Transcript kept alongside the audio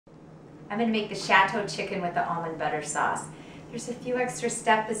I'm going to make the Chateau chicken with the almond butter sauce. There's a few extra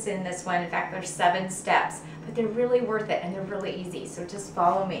steps in this one. In fact, there's 7 steps, but they're really worth it and they're really easy, so just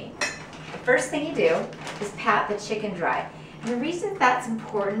follow me. The first thing you do is pat the chicken dry. And the reason that's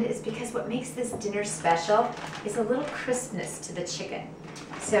important is because what makes this dinner special is a little crispness to the chicken.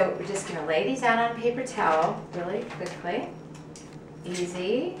 So we're just going to lay these out on a paper towel really quickly.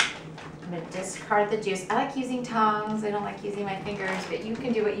 Easy. I'm going to discard the juice. I like using tongs. I don't like using my fingers, but you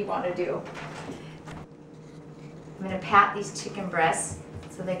can do what you want to do. I'm going to pat these chicken breasts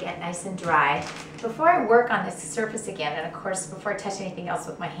so they get nice and dry. Before I work on this surface again, and of course before I touch anything else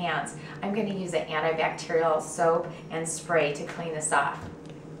with my hands, I'm going to use an antibacterial soap and spray to clean this off.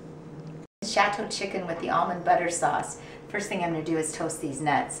 Chateau chicken with the almond butter sauce. First thing I'm going to do is toast these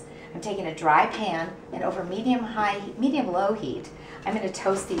nuts. I'm taking a dry pan and over medium-low heat, I'm going to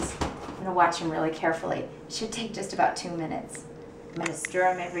toast these. I'm going to watch them really carefully. It should take just about 2 minutes. I'm going to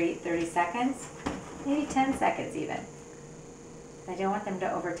stir them every 30 seconds, maybe 10 seconds even. I don't want them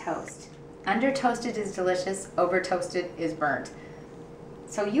to over toast. Under toasted is delicious, over toasted is burnt.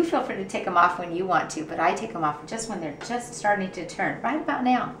 So you feel free to take them off when you want to, but I take them off just when they're just starting to turn, right about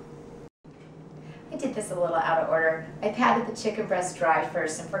now. I did this a little out of order. I patted the chicken breast dry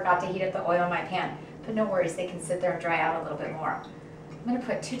first and forgot to heat up the oil in my pan, but no worries, they can sit there and dry out a little bit more. I'm going to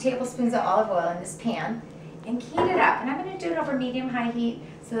put 2 tablespoons of olive oil in this pan and heat it up. And I'm going to do it over medium-high heat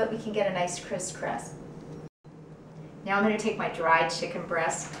so that we can get a nice crisp crust. Now I'm going to take my dried chicken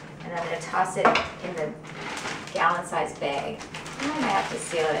breast and I'm going to toss it in the gallon-sized bag. I might have to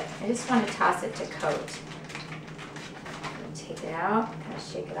seal it. I just want to toss it to coat. I'm going to take it out, kind of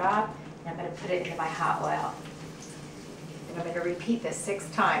shake it off, and I'm going to put it into my hot oil. And I'm going to repeat this 6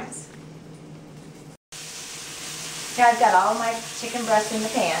 times. Now I've got all my chicken breasts in the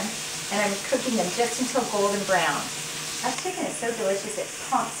pan, and I'm cooking them just until golden brown. Our chicken is so delicious it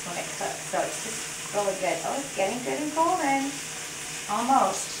pumps when it cooks, so it's just really good. Oh, it's getting good and golden.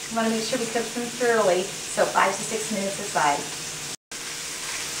 Almost. You want to make sure we cook them thoroughly, so 5 to 6 minutes aside.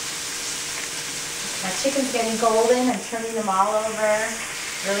 My chicken's getting golden. I'm turning them all over.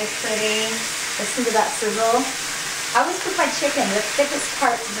 Really pretty. Listen to that sizzle. I always put my chicken, the thickest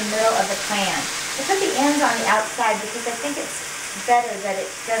part, to the middle of the pan. I put the ends on the outside because I think it's better that it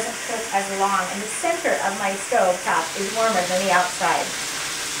doesn't cook as long. And the center of my stove top is warmer than the outside.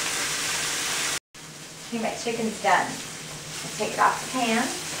 Okay, my chicken's done. I'll take it off the pan.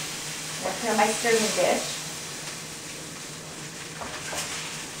 I'll put it in my serving dish.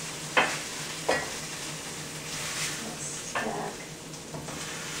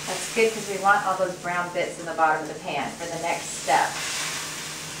 That's good because we want all those brown bits in the bottom of the pan for the next step.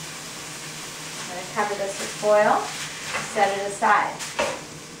 I'm going to cover this with foil, set it aside.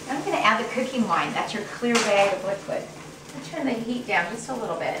 Now I'm going to add the cooking wine. That's your clear bag of liquid. I'll turn the heat down just a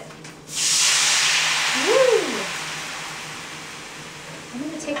little bit. Woo! I'm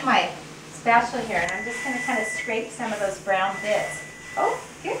going to take my spatula here and I'm just going to kind of scrape some of those brown bits. Oh,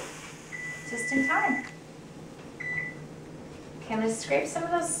 here, just in time. Okay, I'm going to scrape some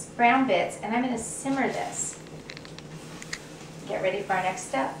of those brown bits and I'm going to simmer this. Get ready for our next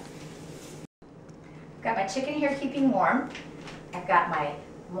step. I've got my chicken here keeping warm. I've got my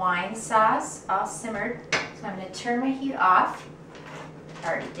wine sauce all simmered. So I'm going to turn my heat off. I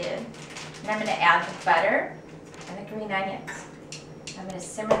already did. And I'm going to add the butter and the green onions. I'm going to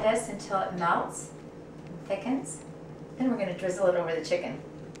simmer this until it melts and thickens. Then we're going to drizzle it over the chicken.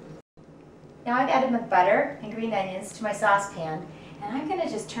 Now I've added my butter and green onions to my saucepan, and I'm going to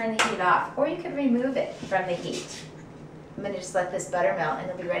just turn the heat off, or you could remove it from the heat. I'm going to just let this butter melt and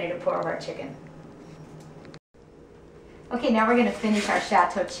it'll be ready to pour over our chicken. Okay, now we're going to finish our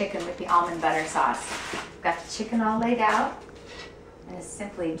Chateau chicken with the almond butter sauce. I've got the chicken all laid out. I'm going to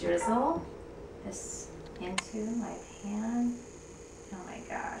simply drizzle this into my pan. Oh my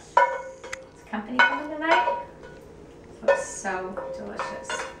gosh. Is company coming tonight? This looks so delicious.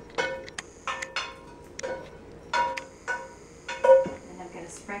 And I'm going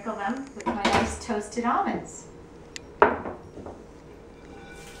to sprinkle them with my nice toasted almonds. Ooh,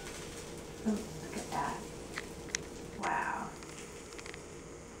 look at that. Wow.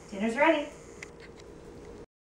 Dinner's ready.